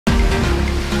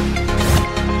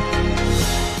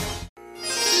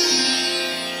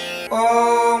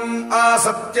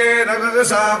सत्येन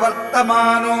रजसा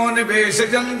वर्तमानो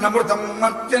निवेशयन्नमृतं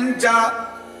मर्त्यञ्च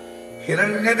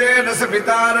हिरण्यदेन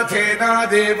सविता रथेन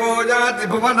देवो याति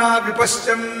भुवना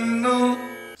विपश्यन्।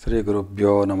 ಶ್ರೀ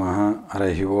ಗುರುಭ್ಯೋ ನಮಃ.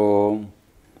 ಹರಿ ಓಂ.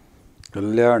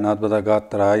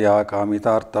 ಕಲ್ಯಾಣಾದ್ಭುತಗಾತ್ರಾಯ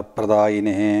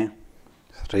ಕಾಮಿತಾರ್ಥಪ್ರದಾಯಿನೇ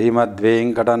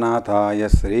ಶ್ರೀಮದ್ವೆಂಕಟನಾಥಾಯ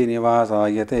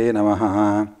ಶ್ರೀನಿವಾಸಾಯ ತೇ ನಮಃ.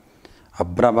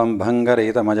 ಅಭ್ರಮಂ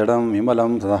ಭಂಗರಹಿತಮಜಡಂ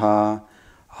ವಿಮಲಂ ಸದಃ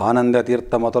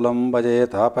ಆನಂದತೀರ್ಥಮತುಲಂ ಭಜೆ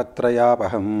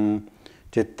ತಾಪತ್ರಯಾಪಹಂ.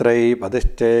 ಚಿತ್ರೈ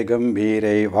ಪದಿಶ್ಚೈ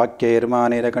ಗಂಭೀರೈ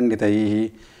ವಾಕ್ಯೈರ್ಮಾನಿರಖಂಡಿತೈ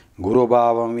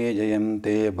ಗುರುಭಾವಂ ಯೇ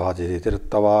ಜಯಂತೆ ಭಾಜಯತಿ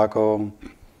ತೀರ್ಥವಾಕೋ.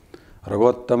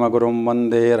 ರಘೋತ್ತಮ ಗುರುಂ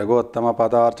ವಂದೇ ರಘೋತ್ತಮ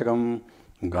ಪದಾರ್ಚಕಂ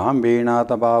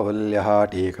ಗಾಂಭೀರ್ನಾಥ ಬಾಹುಲ್ಯ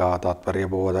ಟೀಕಾ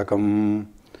ತಾತ್ಪರ್ಯಬೋಧಕಂ.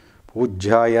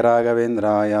 ಪೂಜ್ಯಾಯ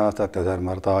ರಾಘವೇಂದ್ರಾಯ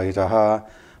ಸತ್ಯಧರ್ಮರ್ಥಾಯ ಚ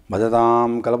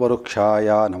ಭಜತಾಂ ಕಲ್ಪವೃಕ್ಷಾಯ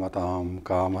ನಮತಾಂ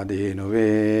ಕಾಮಧೇನುವೇ.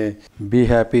 ಬಿ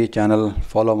ಹ್ಯಾಪಿ ಚಾನಲ್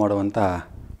ಫಾಲೋ ಮಾಡುವಂಥ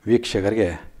ವೀಕ್ಷಕರಿಗೆ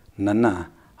ನನ್ನ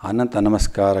ಅನಂತ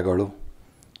ನಮಸ್ಕಾರಗಳು.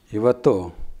 ಇವತ್ತು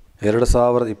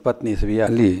 2020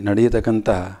 ಇಸವಿಯಲ್ಲಿ ನಡೆಯತಕ್ಕಂಥ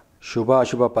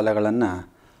ಶುಭಾಶುಭ ಫಲಗಳನ್ನು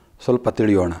ಸ್ವಲ್ಪ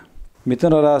ತಿಳಿಯೋಣ.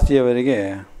 ಮಿಥುನ ರಾಶಿಯವರಿಗೆ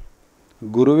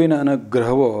ಗುರುವಿನ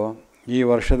ಅನುಗ್ರಹವು ಈ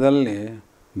ವರ್ಷದಲ್ಲಿ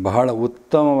ಬಹಳ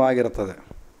ಉತ್ತಮವಾಗಿರುತ್ತದೆ.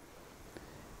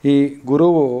 ಈ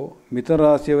ಗುರುವು ಮಿಥುನ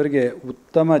ರಾಶಿಯವರಿಗೆ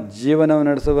ಉತ್ತಮ ಜೀವನವನ್ನು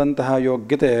ನಡೆಸುವಂತಹ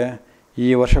ಯೋಗ್ಯತೆ ಈ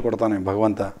ವರ್ಷ ಕೊಡ್ತಾನೆ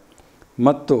ಭಗವಂತ.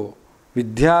 ಮತ್ತು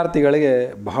ವಿದ್ಯಾರ್ಥಿಗಳಿಗೆ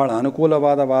ಬಹಳ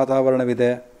ಅನುಕೂಲವಾದ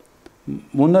ವಾತಾವರಣವಿದೆ.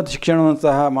 ಉನ್ನತ ಶಿಕ್ಷಣವನ್ನು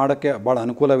ಸಹ ಮಾಡೋಕ್ಕೆ ಭಾಳ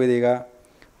ಅನುಕೂಲವಿದೆ ಈಗ.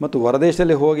 ಮತ್ತು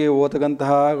ಹೊರದೇಶದಲ್ಲಿ ಹೋಗಿ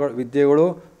ಓದತಕ್ಕಂತಹ ವಿದ್ಯೆಗಳು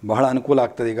ಬಹಳ ಅನುಕೂಲ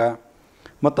ಆಗ್ತದೆ ಈಗ.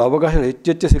 ಮತ್ತು ಅವಕಾಶಗಳು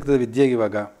ಹೆಚ್ಚೆಚ್ಚು ಸಿಗ್ತದೆ ವಿದ್ಯೆಗೆ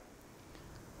ಇವಾಗ.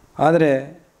 ಆದರೆ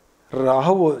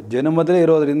ರಾಹುವು ಜನ್ಮದಲ್ಲೇ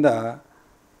ಇರೋದರಿಂದ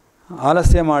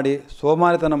ಆಲಸ್ಯ ಮಾಡಿ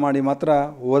ಸೋಮಾರಿತನ ಮಾಡಿ ಮಾತ್ರ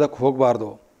ಓದಕ್ಕೆ ಹೋಗಬಾರ್ದು.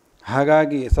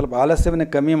 ಹಾಗಾಗಿ ಸ್ವಲ್ಪ ಆಲಸ್ಯವನ್ನು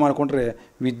ಕಮ್ಮಿ ಮಾಡಿಕೊಂಡ್ರೆ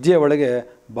ವಿದ್ಯೆ ಒಳಗೆ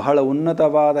ಬಹಳ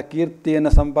ಉನ್ನತವಾದ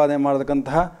ಕೀರ್ತಿಯನ್ನು ಸಂಪಾದನೆ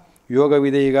ಮಾಡತಕ್ಕಂತಹ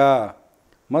ಯೋಗವಿದೆ ಈಗ.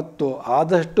 ಮತ್ತು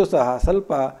ಆದಷ್ಟು ಸಹ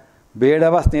ಸ್ವಲ್ಪ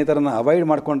ಬೇಡವ ಸ್ನೇಹಿತರನ್ನು ಅವಾಯ್ಡ್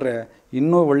ಮಾಡಿಕೊಂಡ್ರೆ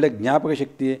ಇನ್ನೂ ಒಳ್ಳೆಯ ಜ್ಞಾಪಕ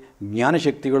ಶಕ್ತಿ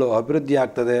ಜ್ಞಾನಶಕ್ತಿಗಳು ಅಭಿವೃದ್ಧಿ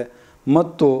ಆಗ್ತದೆ.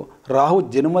 ಮತ್ತು ರಾಹು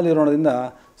ಜನ್ಮದಲ್ಲಿರೋದ್ರಿಂದ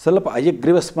ಸ್ವಲ್ಪ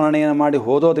ಅಯಗ್ರೀವ ಸ್ಮರಣೆಯನ್ನು ಮಾಡಿ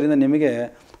ಓದೋದ್ರಿಂದ ನಿಮಗೆ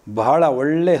ಬಹಳ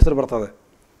ಒಳ್ಳೆಯ ಹೆಸರು ಬರ್ತದೆ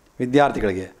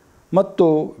ವಿದ್ಯಾರ್ಥಿಗಳಿಗೆ. ಮತ್ತು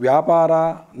ವ್ಯಾಪಾರ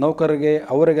ನೌಕರರಿಗೆ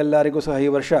ಅವರಿಗೆಲ್ಲರಿಗೂ ಸಹ ಈ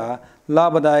ವರ್ಷ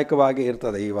ಲಾಭದಾಯಕವಾಗಿ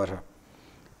ಇರ್ತದೆ. ಈ ವರ್ಷ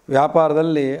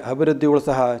ವ್ಯಾಪಾರದಲ್ಲಿ ಅಭಿವೃದ್ಧಿಗಳು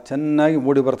ಸಹ ಚೆನ್ನಾಗಿ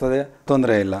ಮೂಡಿ ಬರ್ತದೆ,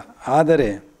 ತೊಂದರೆ ಇಲ್ಲ. ಆದರೆ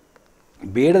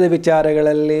ಬೇಡದ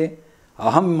ವಿಚಾರಗಳಲ್ಲಿ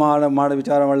ಅಹಂ ಮಾಡೋ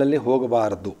ವಿಚಾರಗಳಲ್ಲಿ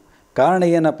ಹೋಗಬಾರದು. ಕಾರಣ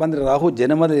ಏನಪ್ಪ ಅಂದರೆ ರಾಹು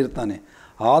ಜನ್ಮದಲ್ಲಿ ಇರ್ತಾನೆ.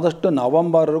 ಆದಷ್ಟು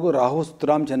ನವಂಬರ್ವರೆಗೂ ರಾಹು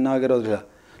ಸುತರಾಮ್ ಚೆನ್ನಾಗಿರೋದಿಲ್ಲ.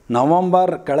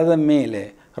 ನವಂಬರ್ ಕಳೆದ ಮೇಲೆ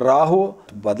ರಾಹು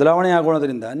ಬದಲಾವಣೆ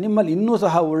ಆಗೋದ್ರಿಂದ ನಿಮ್ಮಲ್ಲಿ ಇನ್ನೂ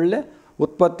ಸಹ ಒಳ್ಳೆ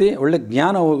ಉತ್ಪತ್ತಿ, ಒಳ್ಳೆ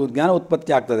ಜ್ಞಾನ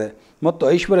ಉತ್ಪತ್ತಿ ಆಗ್ತದೆ. ಮತ್ತು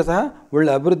ಐಶ್ವರ್ಯ ಸಹ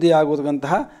ಒಳ್ಳೆ ಅಭಿವೃದ್ಧಿ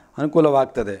ಆಗೋದಕ್ಕಂತಹ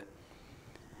ಅನುಕೂಲವಾಗ್ತದೆ.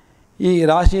 ಈ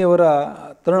ರಾಶಿಯವರ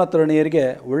ತರುಣಿಯರಿಗೆ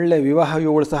ಒಳ್ಳೆಯ ವಿವಾಹ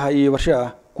ಯೋಗಗಳು ಸಹ ಈ ವರ್ಷ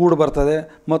ಕೂಡಿ ಬರ್ತದೆ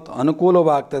ಮತ್ತು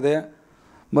ಅನುಕೂಲವಾಗ್ತದೆ.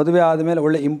 ಮದುವೆ ಆದಮೇಲೆ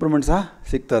ಒಳ್ಳೆ ಇಂಪ್ರೂವ್ಮೆಂಟ್ ಸಹ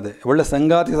ಸಿಗ್ತದೆ. ಒಳ್ಳೆ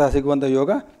ಸಂಗಾತಿ ಸಹ ಸಿಗುವಂಥ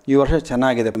ಯೋಗ ಈ ವರ್ಷ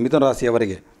ಚೆನ್ನಾಗಿದೆ ಮಿಥುನ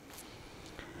ರಾಶಿಯವರಿಗೆ.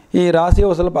 ಈ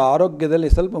ರಾಶಿಯವರು ಸ್ವಲ್ಪ ಆರೋಗ್ಯದಲ್ಲಿ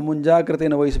ಸ್ವಲ್ಪ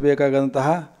ಮುಂಜಾಗ್ರತೆಯನ್ನು ವಹಿಸಬೇಕಾದಂತಹ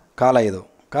ಕಾಲ ಇದು.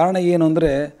 ಕಾರಣ ಏನು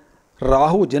ಅಂದರೆ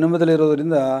ರಾಹು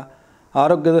ಜನ್ಮದಲ್ಲಿರೋದರಿಂದ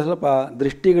ಆರೋಗ್ಯದ ಸ್ವಲ್ಪ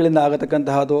ದೃಷ್ಟಿಗಳಿಂದ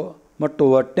ಆಗತಕ್ಕಂತಹದ್ದು ಮತ್ತು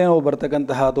ಹೊಟ್ಟೆ ನೋವು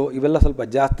ಬರ್ತಕ್ಕಂತಹದ್ದು ಇವೆಲ್ಲ ಸ್ವಲ್ಪ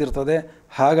ಜಾಸ್ತಿ ಇರ್ತದೆ.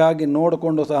 ಹಾಗಾಗಿ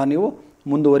ನೋಡಿಕೊಂಡು ಸಹ ನೀವು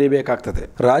ಮುಂದುವರಿಬೇಕಾಗ್ತದೆ.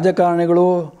 ರಾಜಕಾರಣಿಗಳು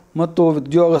ಮತ್ತು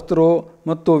ಉದ್ಯೋಗಸ್ಥರು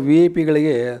ಮತ್ತು VIP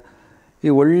ಗಳಿಗೆ ಈ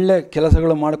ಒಳ್ಳೆ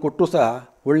ಕೆಲಸಗಳು ಮಾಡಿಕೊಟ್ಟು ಸಹ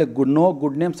ಒಳ್ಳೆ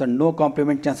good names and no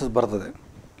compliment chances ಬರ್ತದೆ.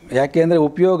 ಯಾಕೆ ಅಂದರೆ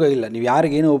ಉಪಯೋಗ ಇಲ್ಲ. ನೀವು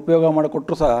ಯಾರಿಗೇನು ಉಪಯೋಗ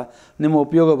ಮಾಡಿಕೊಟ್ಟರು ಸಹ ನಿಮ್ಮ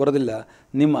ಉಪಯೋಗ ಬರೋದಿಲ್ಲ.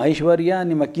 ನಿಮ್ಮ ಐಶ್ವರ್ಯ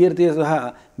ನಿಮ್ಮ ಕೀರ್ತಿ ಸಹ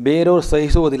ಬೇರೆಯವರು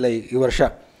ಸಹಿಸುವುದಿಲ್ಲ ಈ ವರ್ಷ.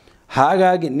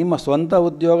 ಹಾಗಾಗಿ ನಿಮ್ಮ ಸ್ವಂತ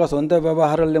ಉದ್ಯೋಗ ಸ್ವಂತ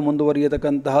ವ್ಯವಹಾರದಲ್ಲಿ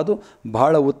ಮುಂದುವರಿಯತಕ್ಕಂತಹದ್ದು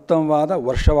ಬಹಳ ಉತ್ತಮವಾದ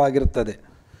ವರ್ಷವಾಗಿರುತ್ತದೆ.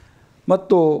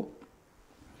 ಮತ್ತು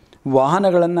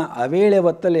ವಾಹನಗಳನ್ನು ಅವೇಳೆ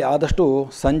ಹೊತ್ತಲ್ಲಿ ಆದಷ್ಟು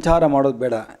ಸಂಚಾರ ಮಾಡೋದು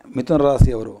ಬೇಡ ಮಿಥುನ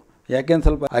ರಾಶಿಯವರು. ಯಾಕೆಂದ್ರೆ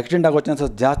ಸ್ವಲ್ಪ ಆಕ್ಸಿಡೆಂಟ್ ಆಗೋ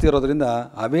ಚಾನ್ಸಸ್ ಜಾಸ್ತಿ ಇರೋದ್ರಿಂದ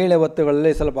ಅವೇಳೆ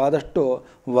ಹೊತ್ತುಗಳಲ್ಲಿ ಸ್ವಲ್ಪ ಆದಷ್ಟು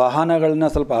ವಾಹನಗಳನ್ನ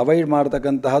ಸ್ವಲ್ಪ ಅವಾಯ್ಡ್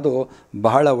ಮಾಡ್ತಕ್ಕಂತಹದ್ದು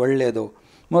ಬಹಳ ಒಳ್ಳೆಯದು.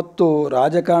 ಮತ್ತು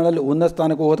ರಾಜಕಾರಣದಲ್ಲಿ ಉನ್ನತ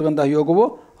ಸ್ಥಾನಕ್ಕೆ ಹೋಗ್ತಕ್ಕಂತಹ ಯೋಗವು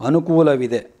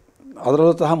ಅನುಕೂಲವಿದೆ,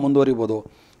 ಅದರಲ್ಲೂ ಸಹ ಮುಂದುವರಿಬೋದು.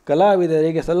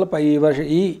 ಕಲಾವಿದರಿಗೆ ಸ್ವಲ್ಪ ಈ ವರ್ಷ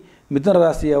ಈ ಮಿಥುನ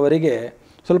ರಾಶಿಯವರಿಗೆ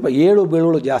ಸ್ವಲ್ಪ ಏಳು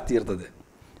ಬೀಳುಗಳು ಜಾಸ್ತಿ ಇರ್ತದೆ.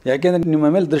 ಯಾಕೆಂದರೆ ನಿಮ್ಮ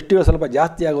ಮೇಲೆ ದೃಷ್ಟಿಗಳು ಸ್ವಲ್ಪ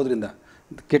ಜಾಸ್ತಿ ಆಗೋದ್ರಿಂದ,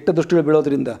 ಕೆಟ್ಟ ದೃಷ್ಟಿಗಳು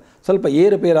ಬೀಳೋದ್ರಿಂದ ಸ್ವಲ್ಪ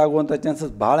ಏರುಪೇರಾಗುವಂಥ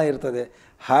ಚಾನ್ಸಸ್ ಭಾಳ ಇರ್ತದೆ.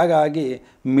 ಹಾಗಾಗಿ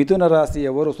ಮಿಥುನ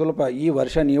ರಾಶಿಯವರು ಸ್ವಲ್ಪ ಈ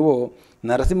ವರ್ಷ ನೀವು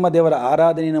ನರಸಿಂಹದೇವರ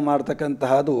ಆರಾಧನೆಯನ್ನು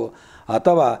ಮಾಡ್ತಕ್ಕಂತಹದ್ದು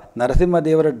ಅಥವಾ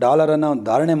ನರಸಿಂಹದೇವರ ಡಾಲರನ್ನು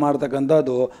ಧಾರಣೆ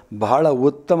ಮಾಡ್ತಕ್ಕಂಥದ್ದು ಬಹಳ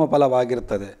ಉತ್ತಮ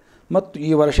ಫಲವಾಗಿರ್ತದೆ. ಮತ್ತು ಈ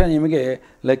ವರ್ಷ ನಿಮಗೆ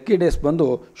ಲಕ್ಕಿ ಡೇಸ್ ಬಂದು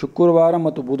ಶುಕ್ರವಾರ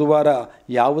ಮತ್ತು ಬುಧವಾರ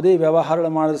ಯಾವುದೇ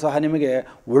ವ್ಯವಹಾರಗಳು ಮಾಡಿದ್ರು ಸಹ ನಿಮಗೆ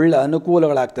ಒಳ್ಳೆ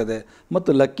ಅನುಕೂಲಗಳಾಗ್ತದೆ.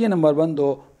 ಮತ್ತು ಲಕ್ಕಿ ನಂಬರ್ ಬಂದು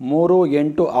 3,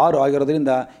 8, 6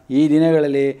 ಆಗಿರೋದ್ರಿಂದ ಈ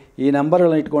ದಿನಗಳಲ್ಲಿ ಈ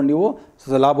ನಂಬರ್ಗಳನ್ನು ಇಟ್ಕೊಂಡು ನೀವು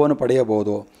ಲಾಭವನ್ನು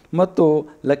ಪಡೆಯಬಹುದು. ಮತ್ತು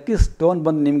ಲಕ್ಕಿ ಸ್ಟೋನ್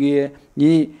ಬಂದು ನಿಮಗೆ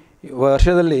ಈ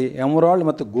ವರ್ಷದಲ್ಲಿ ಎಮರಾಲ್ಡ್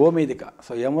ಮತ್ತು ಗೋಮೇಧಿಕ.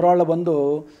 ಸೊ ಎಮರಾಲ್ಡ್ ಬಂದು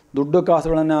ದುಡ್ಡು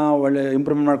ಕಾಸುಗಳನ್ನು ಒಳ್ಳೆ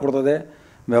ಇಂಪ್ರೂವ್ಮೆಂಟ್ ಮಾಡಿಕೊಡ್ತದೆ,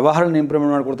 ವ್ಯವಹಾರನ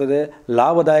ಇಂಪ್ರೂವ್ಮೆಂಟ್ ಮಾಡಿಕೊಡ್ತದೆ,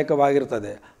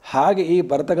 ಲಾಭದಾಯಕವಾಗಿರ್ತದೆ. ಹಾಗೆ ಈ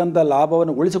ಬರ್ತಕ್ಕಂಥ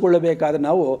ಲಾಭವನ್ನು ಉಳಿಸಿಕೊಳ್ಳಬೇಕಾದರೆ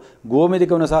ನಾವು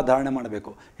ಗೋಮೇಧಿಕವನ್ನು ಸಹ ಧಾರಣೆ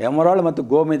ಮಾಡಬೇಕು. ಎಮರಾಲ್ಡ್ ಮತ್ತು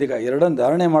ಗೋಮೇಧಿಕ ಎರಡನ್ನು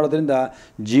ಧಾರಣೆ ಮಾಡೋದ್ರಿಂದ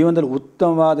ಜೀವನದಲ್ಲಿ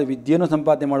ಉತ್ತಮವಾದ ವಿದ್ಯೆಯನ್ನು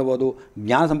ಸಂಪಾದನೆ ಮಾಡ್ಬೋದು,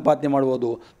 ಜ್ಞಾನ ಸಂಪಾದನೆ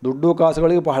ಮಾಡ್ಬೋದು, ದುಡ್ಡು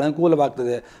ಕಾಸುಗಳಿಗೆ ಬಹಳ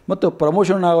ಅನುಕೂಲವಾಗ್ತದೆ ಮತ್ತು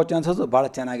ಪ್ರಮೋಷನ್ ಆಗೋ ಚಾನ್ಸಸ್ ಭಾಳ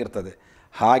ಚೆನ್ನಾಗಿರ್ತದೆ.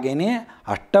 ಹಾಗೆಯೇ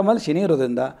ಅಷ್ಟಮಲ್ಲಿ ಶನಿ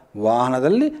ಇರೋದ್ರಿಂದ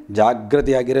ವಾಹನದಲ್ಲಿ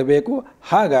ಜಾಗೃತಿಯಾಗಿರಬೇಕು.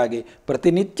 ಹಾಗಾಗಿ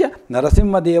ಪ್ರತಿನಿತ್ಯ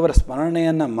ನರಸಿಂಹದೇವರ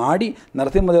ಸ್ಮರಣೆಯನ್ನು ಮಾಡಿ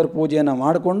ನರಸಿಂಹದೇವರ ಪೂಜೆಯನ್ನು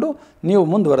ಮಾಡಿಕೊಂಡು ನೀವು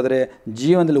ಮುಂದುವರೆದರೆ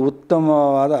ಜೀವನದಲ್ಲಿ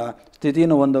ಉತ್ತಮವಾದ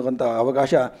ಸ್ಥಿತಿಯನ್ನು ಹೊಂದುವಂಥ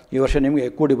ಅವಕಾಶ ಈ ವರ್ಷ ನಿಮಗೆ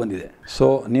ಕೂಡಿ ಬಂದಿದೆ. ಸೊ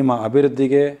ನಿಮ್ಮ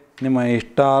ಅಭಿವೃದ್ಧಿಗೆ, ನಿಮ್ಮ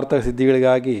ಇಷ್ಟಾರ್ಥ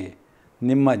ಸಿದ್ಧಿಗಳಿಗಾಗಿ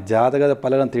ನಿಮ್ಮ ಜಾತಕದ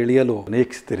ಫಲಗಳನ್ನು ತಿಳಿಯಲು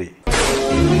ನಿರೀಕ್ಷಿಸ್ತೀರಿ.